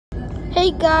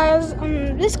Hey guys,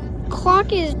 this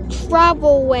clock is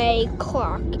travel-way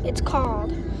clock, it's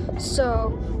called. So,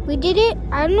 we did it,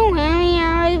 I don't know how many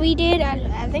hours we did,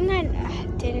 I think I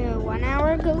did it 1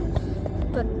 hour ago,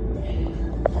 but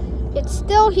it's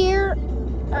still here.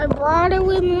 I brought it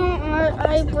with me,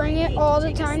 I bring it all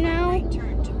the time now,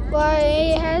 but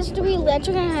it has to be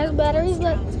electric and it has batteries,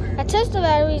 but I tested the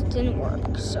batteries, didn't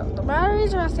work. So, the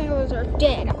batteries, I think are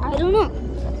dead, I don't know.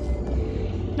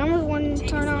 Numbers wouldn't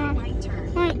turn on,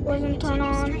 light wasn't turned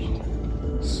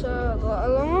on, so the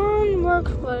alarm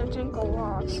works, but it didn't go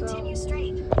off. So and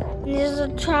this is a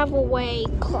travel-way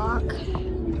clock.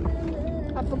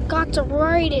 I forgot to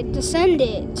write it to send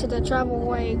it to the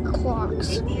travel-way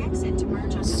clocks.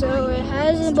 So it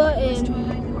has a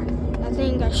button. I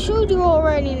think I showed you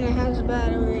already, and it has a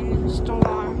battery and it's still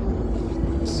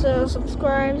on. So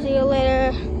subscribe. See you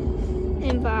later,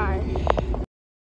 and bye.